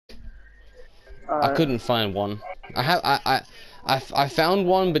I couldn't find one. I found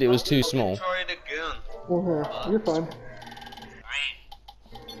one, but it was too small. Try it again. You're fine.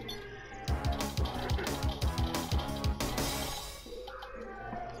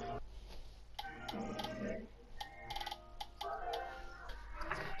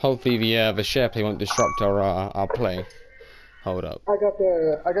 Hopefully the share play won't disrupt our play. Hold up. I got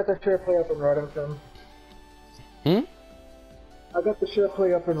the share play up and running for him. I got the share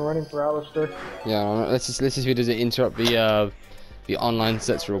play up and running for Alistair. Yeah, let's just see if it doesn't interrupt the online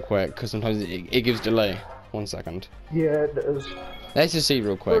sets real quick, because sometimes it gives delay. 1 second. Yeah, it does. Let's just see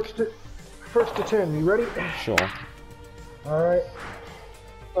real quick. First to 10, you ready? Sure. Alright.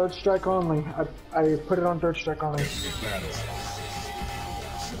 Third strike only. I put it on third strike only.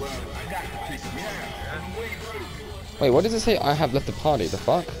 Wait, what does it say? I have left the party. The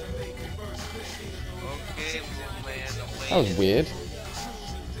fuck? Okay, man. That was weird.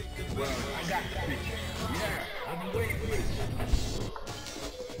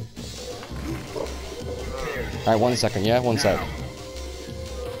 Alright, 1 second, yeah? 1 sec.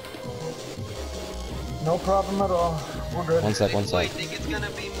 No problem at all. We're good. 1 sec, 1 I sec. think it's gonna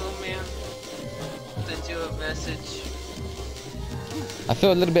be Moonman. Sent you a message. I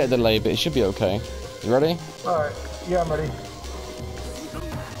feel a little bit of delay, but it should be okay. You ready? Alright. Yeah, I'm ready.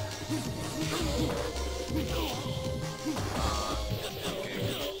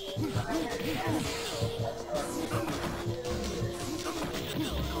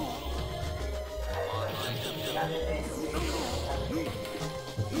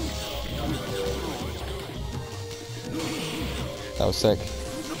 That was sick.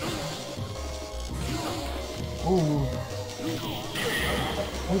 Ooh.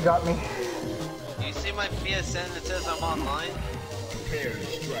 He got me. You see my PSN that says I'm online? Prepare to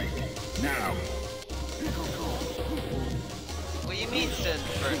strike. Now. What do you mean send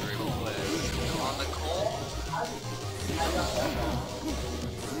friend request? On the call?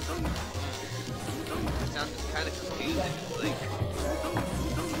 Sounds kind of confusing. Like,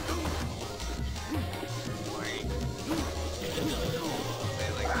 say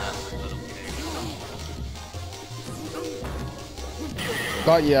like that, little kid.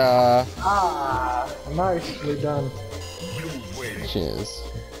 Got ya. Ah, nicely done. Cheers.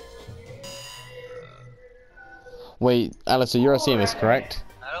 Wait, Alistair, you're seeing this, correct?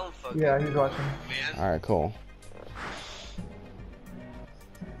 I don't fucking Yeah, he's watching. man. Alright, cool.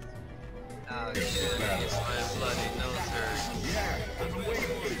 Oh shit, it's my bloody nose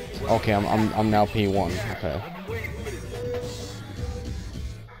hurt. Okay, I'm now P1. Okay.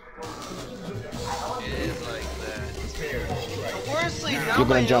 It is like that. Worstly, now You're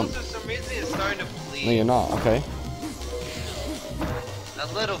my gonna jump. nose for some reason is starting to bleed. No, you're not. Okay. A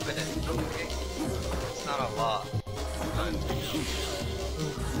little bit. Okay? It's not a lot. But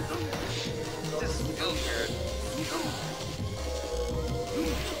just feels weird.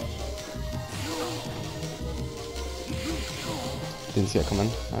 Didn't see it coming.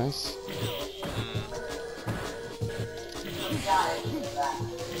 Nice.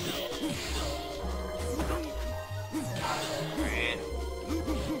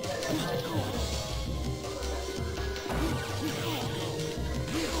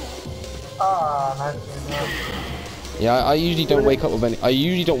 Ah, nice. Yeah, I usually don't wake up with any. I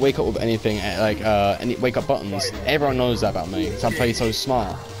usually don't wake up with anything like any wake up buttons. Everyone knows that about me. Cause I play so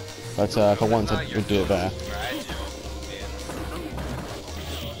smart. But for once, I would do it there.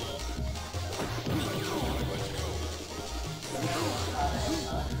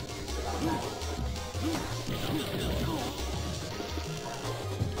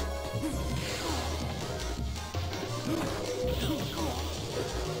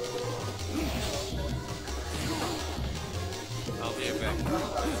 I'll be back.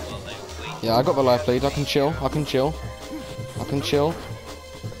 Yeah, I got the life lead. I can chill. I can chill. I can chill.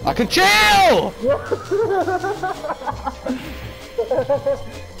 I can chill!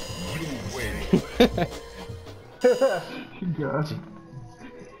 Gosh.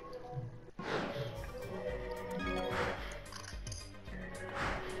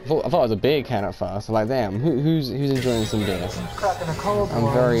 I thought it was a beer can at first. I'm like, damn, who's enjoying some beer? Cracking a cold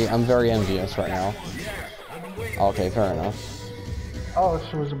I'm very envious right now. Okay, fair enough. Oh,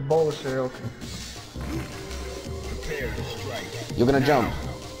 it was a bowl of cereal. You're gonna jump.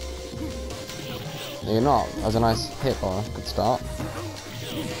 No, you're not. That was a nice hit or a good start.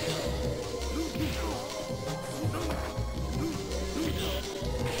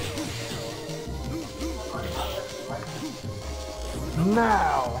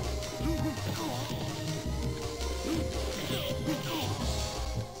 Now.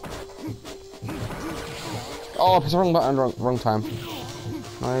 Oh, I pressed the wrong button, wrong time.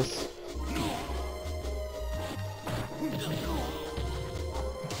 Nice.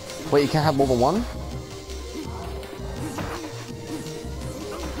 Wait, you can't have more than one?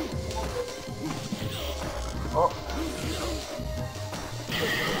 Oh,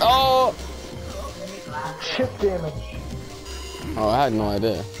 Oh! chip damage. Oh, I had no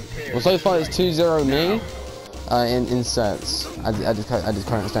idea. Well, so far it's 2-0 me in sets. I just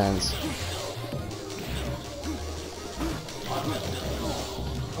current stands.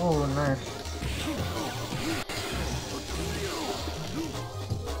 Oh, nice.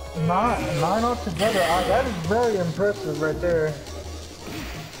 Nine altogether. That is very impressive right there.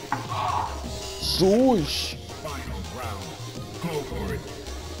 Swoosh! Final round. Go for it.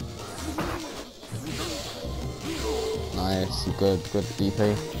 Nice, good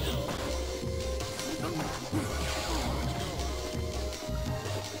DP.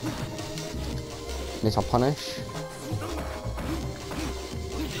 Miss our punish.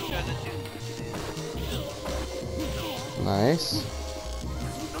 Nice.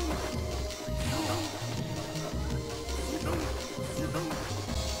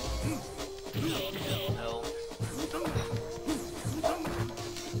 No.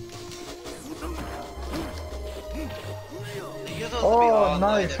 Oh,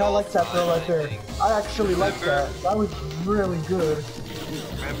 nice. I like that throw right there. I actually like that. That was really good.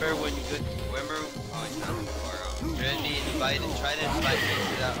 Remember when you could, Randy tried to invite me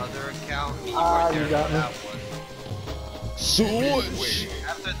to that other account? You weren't there you got for me. that one. Swoosh!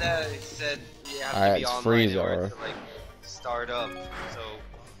 After that, it said you have Alright, to be it's online freeze in order over. to like start up. So,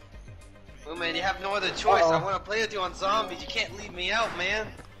 well, man, you have no other choice. I want to play with you on zombies. You can't leave me out, man.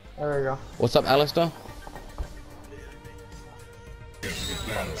 There we go. What's up, Alistair?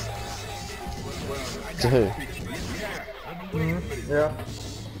 To who? Yeah.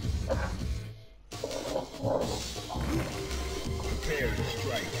 Prepare to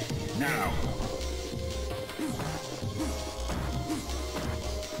strike. Now.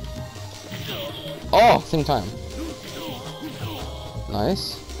 Oh, same time.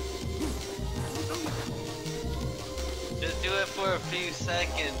 Nice. Just do it for a few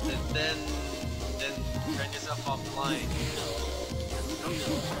seconds and then turn yourself offline.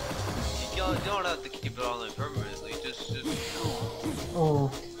 You don't have to keep it online permanently. Just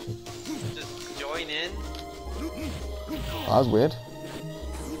join in. Oh, that was weird.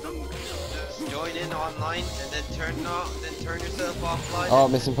 Just join in online and then turn yourself offline. Oh,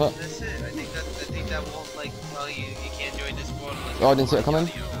 missing put. That's it. I think that won't like tell you you can't join Discord unless Oh, I didn't see it coming.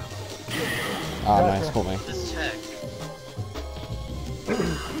 Ah, nice, caught me. Just check.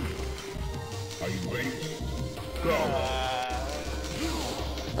 Are you ready? Go.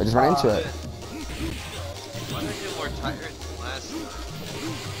 I just ran into it. Why don't you do more tired than last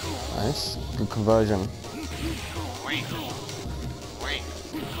time? Nice. Good conversion. Wait. Wait.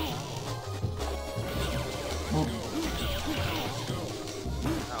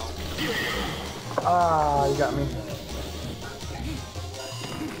 Ah, you got me.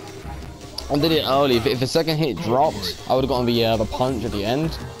 I did it early. If the second hit dropped, I would have gotten the punch at the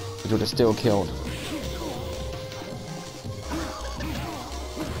end, which would have still killed.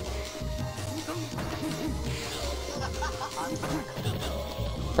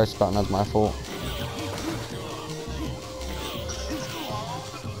 Press button, that's my fault.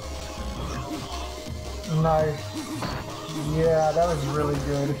 Nice. Yeah, that was really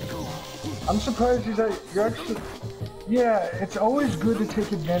good. I'm surprised you're actually... Yeah, it's always good to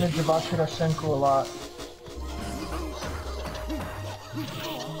take advantage of Akira Senku a lot.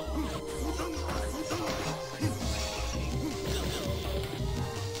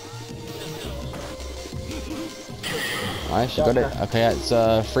 Nice, you got it. Okay, it's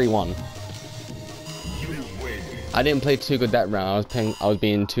 3-1. I didn't play too good that round. I was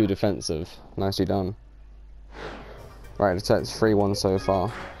being too defensive. Nicely done. Right, so it's 3-1 so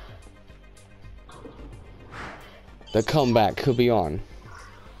far. The comeback could be on.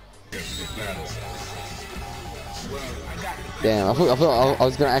 Damn, I thought I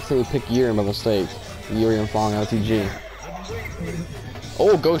was gonna accidentally pick Yuri by mistake. Yuri and Fong LTG.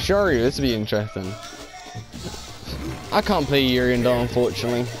 Oh, go Shuri, this would be interesting. I can't play Yuri and though,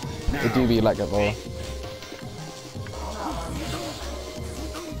 unfortunately. It do be like that though.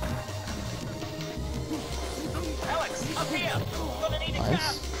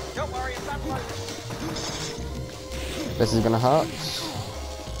 Nice. This is gonna hurt.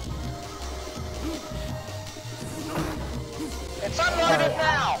 It's unloaded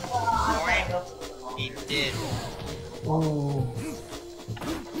now! He did. Ooh.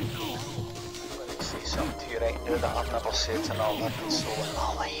 Say something to you right now that I've never said to another living soul in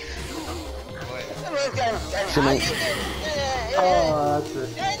my life. Shouldn't. Oh, that's it.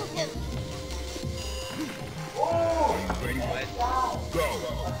 Are you ready? Go.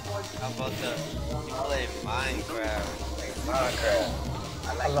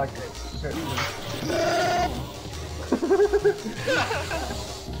 I like it.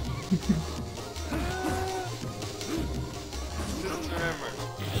 Just remember,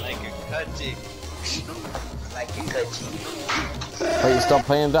 like a cutty. Like a coochie. Wait, stop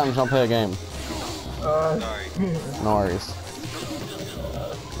playing that. I'm trying to play a game. Sorry. No worries.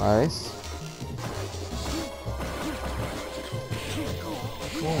 Nice.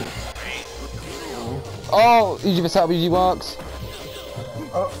 Oh, EG vs. BG works.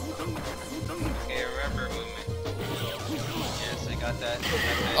 Okay, remember movement. Yes, I got that.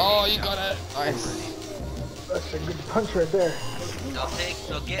 Oh, you got it. Nice. That's a good punch right there.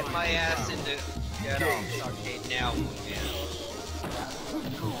 They'll get my ass into get off arcade now. Yeah.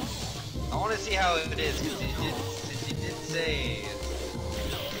 I want to see how it is because since you did say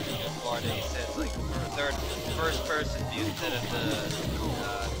Gbar that he says like first person view instead of the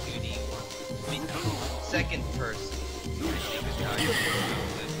 2D one. I mean, second person. I think is how you do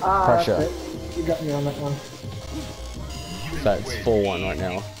it. Pressure. That's it. You got me on that one. That's 4-1 right now. I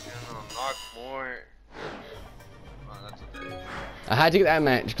don't know, knock more. Oh, that's okay. I had to get that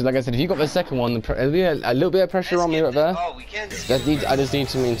match because, like I said, if you got the second one, there'll be a little bit of pressure on me right there. Oh, we can I just need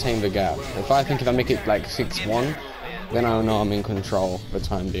to maintain the gap. If I make it like 6-1, then I know I'm in control for the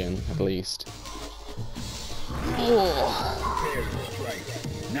time being, at least. Oh.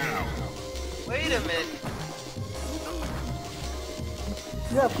 Now. Wait a minute.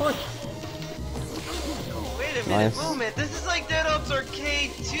 Yeah, of course. Wait a minute, Nice. movement. This is like Dead Ops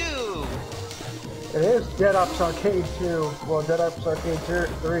Arcade 2. It is Dead Ops Arcade 2. Well, Dead Ops Arcade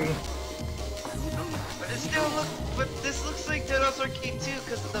 3. But this looks like Dead Ops Arcade 2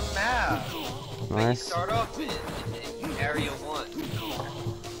 because of the map. When you Nice. start off in Area 1.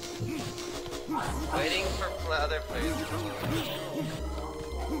 Waiting for other players to load.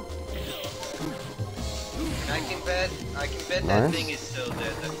 And I can bet that Nice. thing is still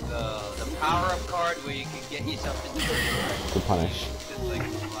there. The power-up card where you can get yourself into Good punish. just like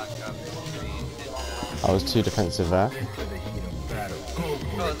lock up the screen. I was too defensive there.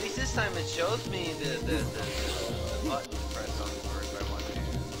 Oh, at least this time it shows me the button to press on for if I want to.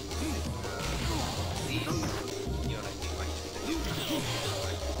 At least, you know what I mean, like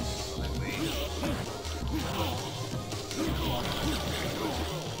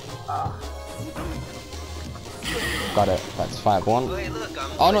Got it. That's 5-1. wait, look,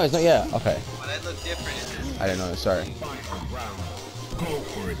 I'm Oh no, it's not yet. Okay. But I look different in this. I didn't know. Sorry. Go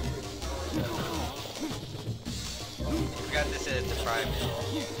for it. I forgot this is the prime.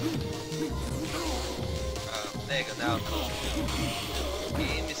 There you go, now it's cool.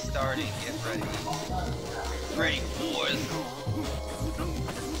 Game is starting, get ready. Ready, boys.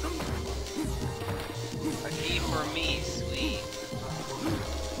 A key for me, sweet.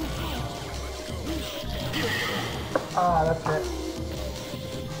 Ah, that's it.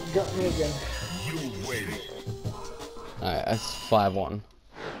 You got me again. You waited. Alright, that's 5-1.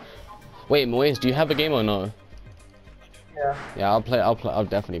 Wait, Moise, do you have a game or no? Yeah. Yeah, I'll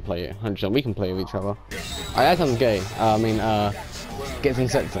definitely play it. 100%. We can play with each other. Alright, that sounds gay. I mean, get some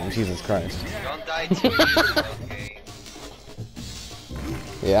sex in. Jesus Christ. Don't die too easy, okay?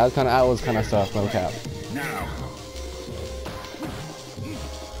 Yeah, that was kind of stuff. No cap. Now.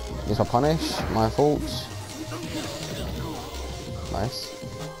 Is my punish? My fault. Nice.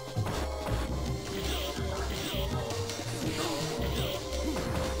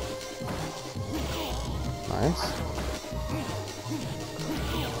 Nice.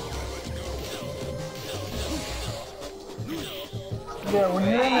 Yeah, when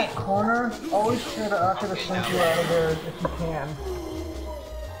you're in that corner, always try to I should have sent you out of there if you can.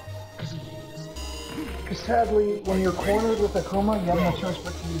 Because sadly, when you're cornered with Akuma, you have no choice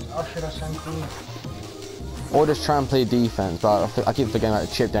but to use Ashura Senku. Or just try and play defense, but I keep forgetting about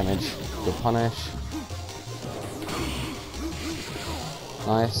chip damage. Good punish.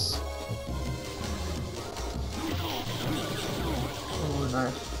 Nice. Oh,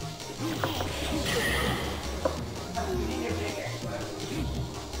 nice.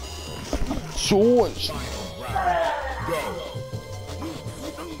 George! Go.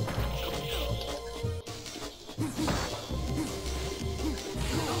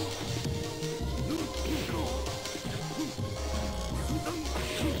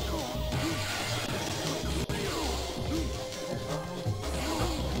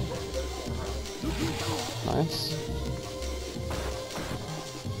 Nice.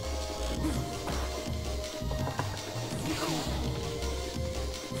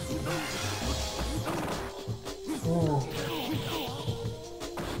 Ooh.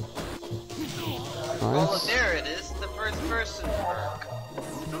 Oh, Nice. there it is. The first person perk.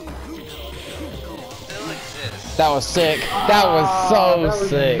 Still exists. That was sick. That was so that was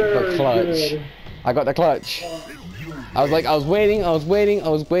sick. The very clutch. good. I got the clutch. I was like, I was waiting.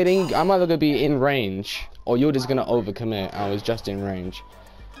 I'm either gonna be in range or you're just gonna overcommit. I was just in range.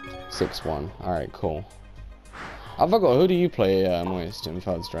 6-1. All right, cool. I forgot. Who do you play, Moist, in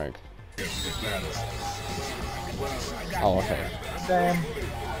Third Strike? Oh, okay. Sam.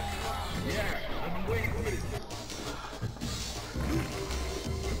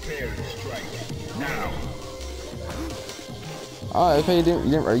 Prepare to strike. Now. Oh, okay.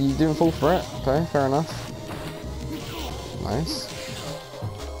 Are you doing full threat? Okay, fair enough. Nice.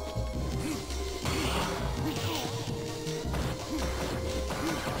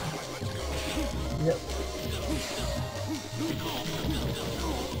 Yep.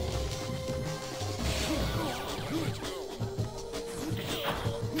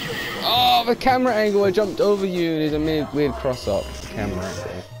 Oh, the camera angle! I jumped over you. There's a weird cross-up camera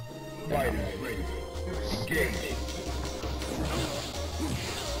angle. Fighters ready. Engage.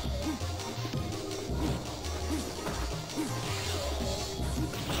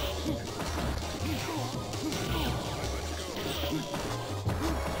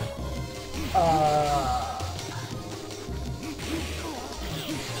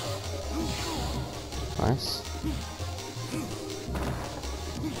 Nice.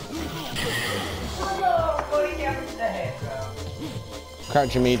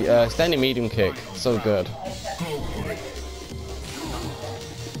 Crouching medium, standing medium kick, so good.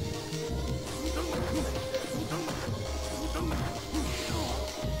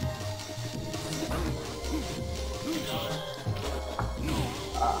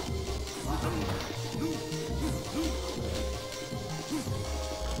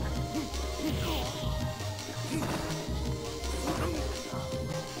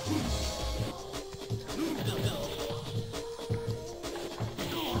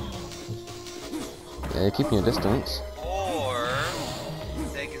 Yeah, you're keeping your distance. Or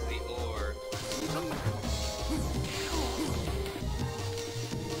take is the or.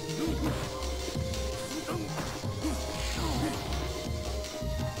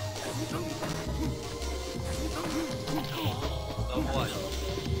 So what?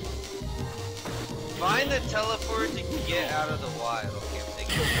 Find the teleport to get out of the wild. Okay, I'm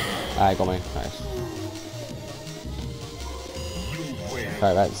taking it. Alright, got me. Nice.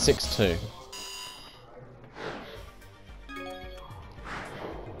 Alright, that's 6-2.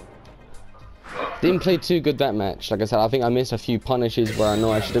 Didn't play too good that match. Like I said, I think I missed a few punishes where I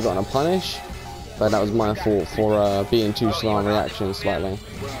know I should have gotten a punish, but that was my fault for being too slow on reaction slightly.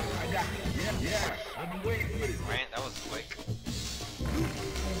 Right, that was quick.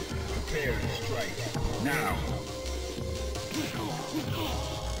 Prepare to strike. Now.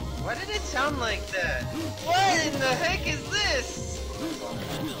 Why did it sound like that? What in the heck is this?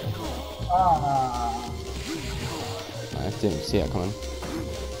 I didn't see that coming.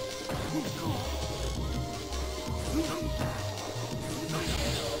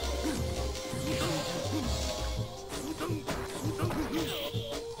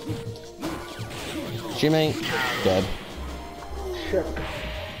 Jimmy, dead. Shit.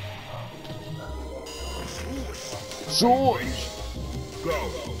 George! Go.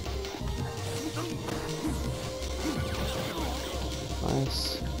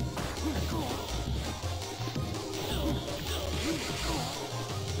 Nice.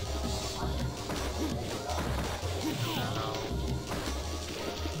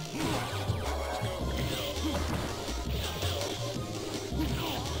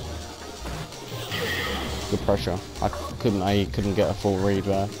 Good pressure. I couldn't get a full read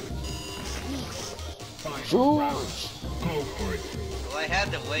there. George! Go for it. Well, I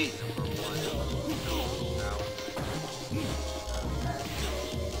had to wait for one.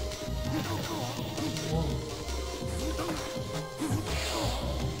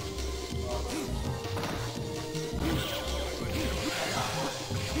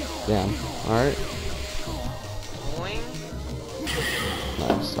 Damn. Alright. Boing.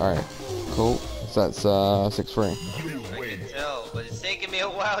 Nice. Alright. Cool. So that's 6-3. I can tell, but it's taking me a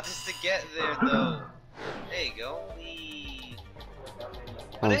while just to get there, though. There you go. Whee.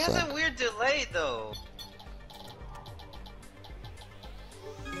 But One it has sec. a weird delay, though.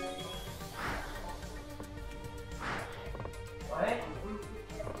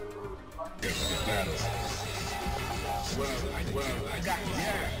 Well, I got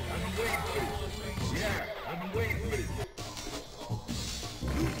I've been waiting for this. Yeah, I've been waiting for this.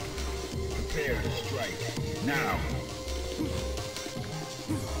 Prepare to strike. Now.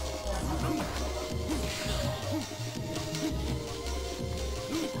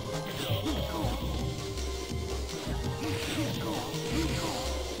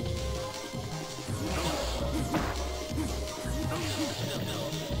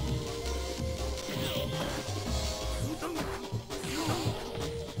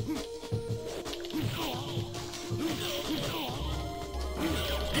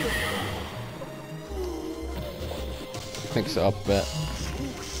 mix it up a bit.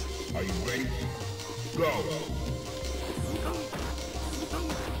 Are you ready? Go.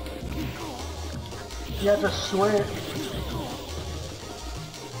 You have to switch.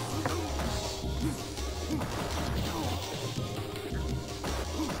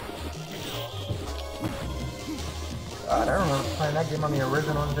 God, I remember playing that game on the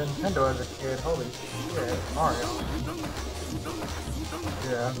original Nintendo as a kid. Holy shit, Mario.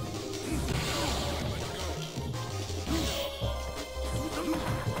 Yeah.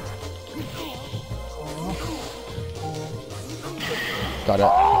 Got it.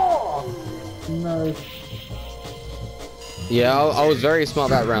 Oh! Nice. Yeah, I was very smart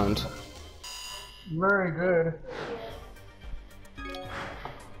that round. Very good.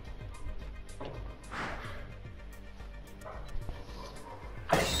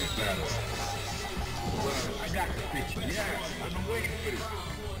 I got the picture. Yeah, I've been waiting for this.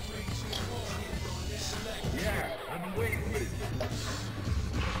 Yeah, I've been waiting for this.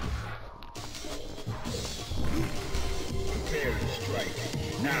 Prepare to strike.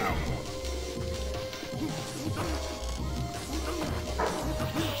 Now.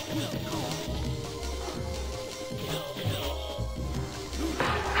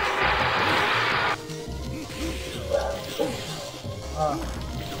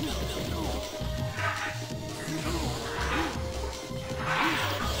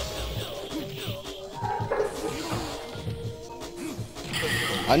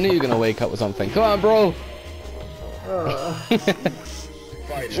 I knew you were gonna wake up with something. Come on, bro.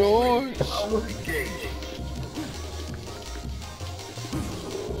 George. Engage.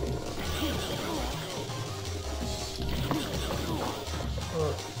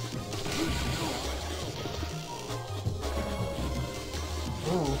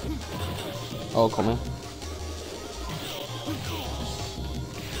 Oh, come on.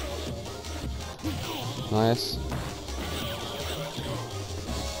 Nice.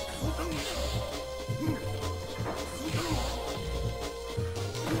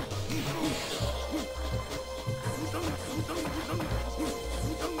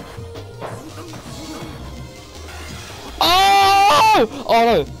 Oh! Oh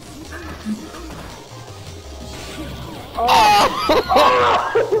no! Oh!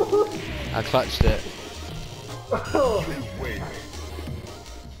 I clutched it.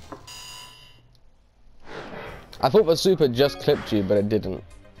 I thought the super just clipped you, but it didn't.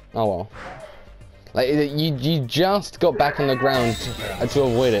 Oh well. Like you just got back on the ground to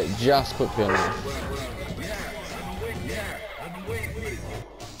avoid it just quickly enough.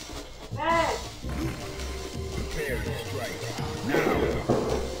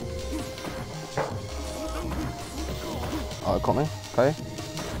 Oh, it caught me. Okay.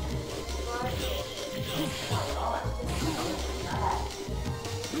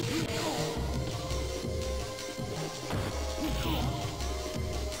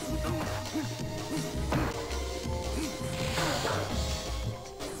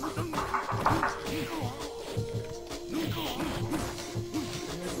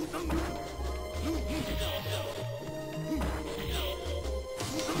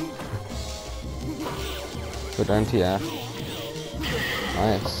 Go down to yeah.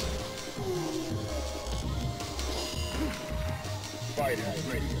 Nice. Fighters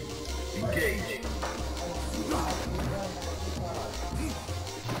ready. Engage.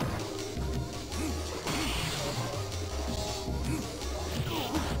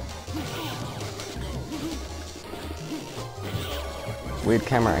 Weird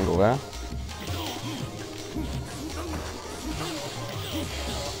camera angle there.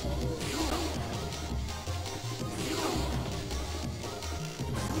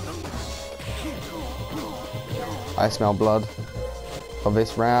 I smell blood for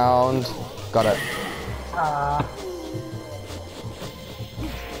this round. Got it.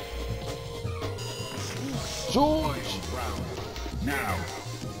 George! Now.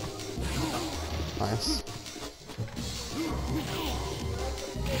 Nice.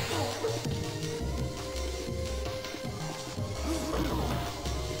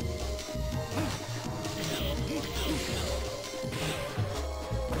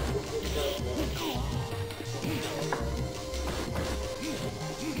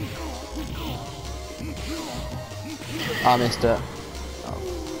 I missed it. Oh.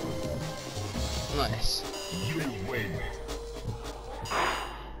 Nice. You win.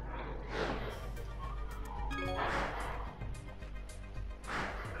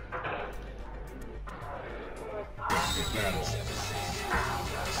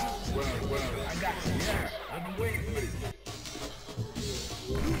 Well, I got you. Yeah, I've been waiting for this.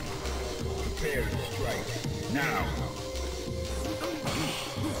 Prepare to strike. Now.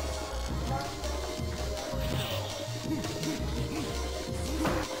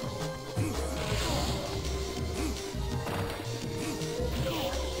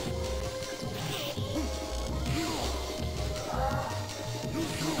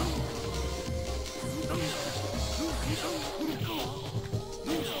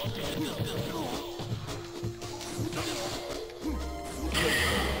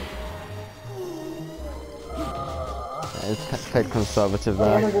 It's played conservative I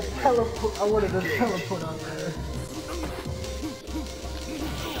there. wanted to teleport. I wanted to teleport on there.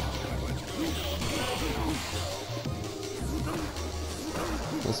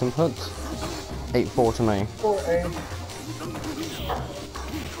 There's inputs. 8-4 to me. 4A.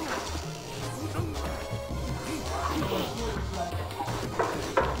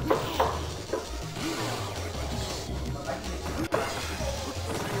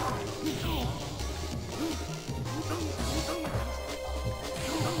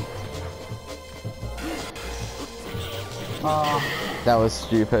 That was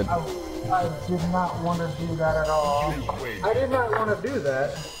stupid. I did not want to do that at all. I did not want to do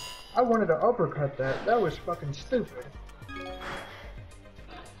that. I wanted to uppercut that. That was fucking stupid.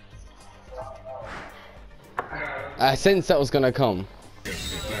 I sensed that was gonna come.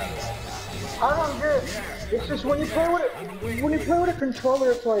 I don't get it. It's just when you play with a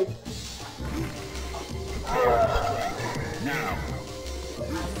controller, it's like Now.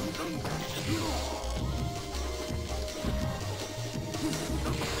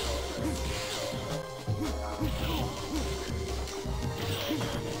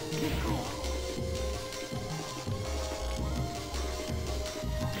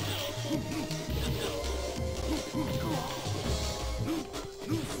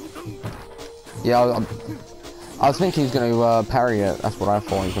 Yeah, I was thinking he's gonna parry it. That's what I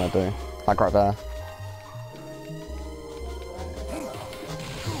thought he was gonna do. Like right there.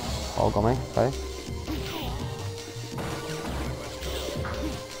 Oh, got me. Okay.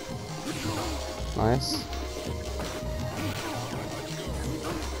 Nice.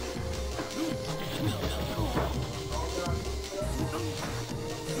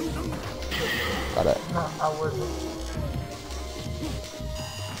 Got it. no, I wasn't.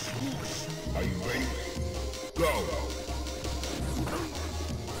 Are you ready? Go.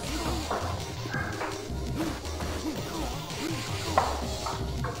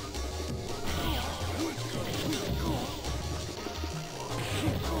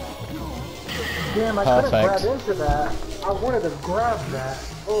 Damn, I couldn't grab Perfect. into that. I wanted to grab that.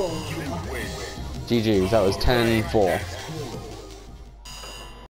 Oh. GG's. That was 10-4.